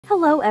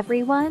Hello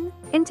everyone!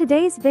 In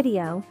today's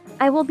video,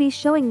 I will be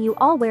showing you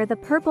all where the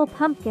purple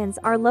pumpkins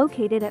are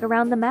located at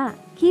around the map.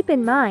 Keep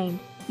in mind,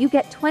 you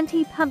get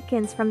 20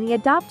 pumpkins from the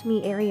Adopt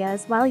Me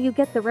areas while you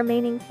get the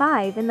remaining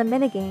 5 in the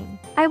minigame.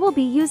 I will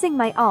be using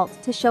my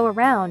alt to show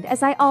around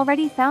as I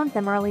already found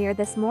them earlier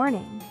this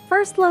morning.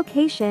 First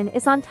location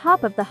is on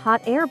top of the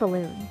hot air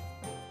balloon.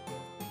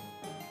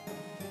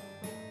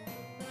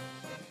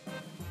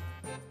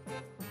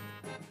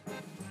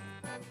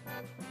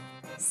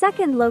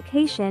 Second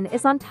location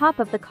is on top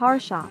of the car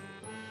shop.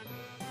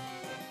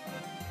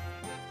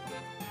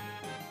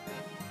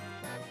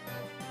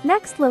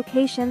 Next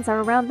locations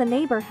are around the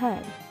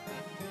neighborhood.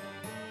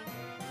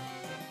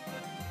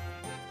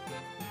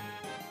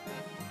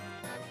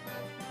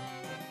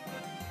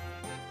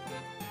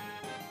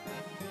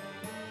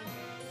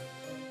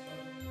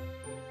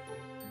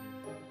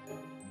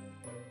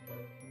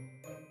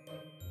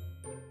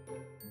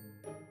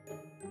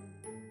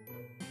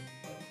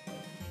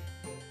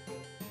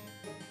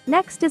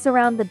 Next is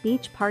around the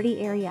beach party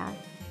area.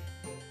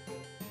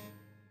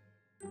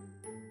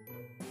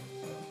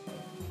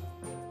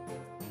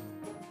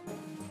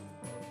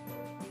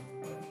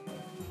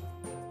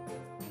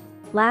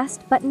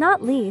 Last but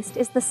not least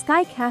is the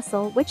Sky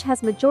Castle, which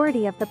has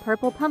majority of the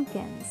purple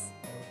pumpkins.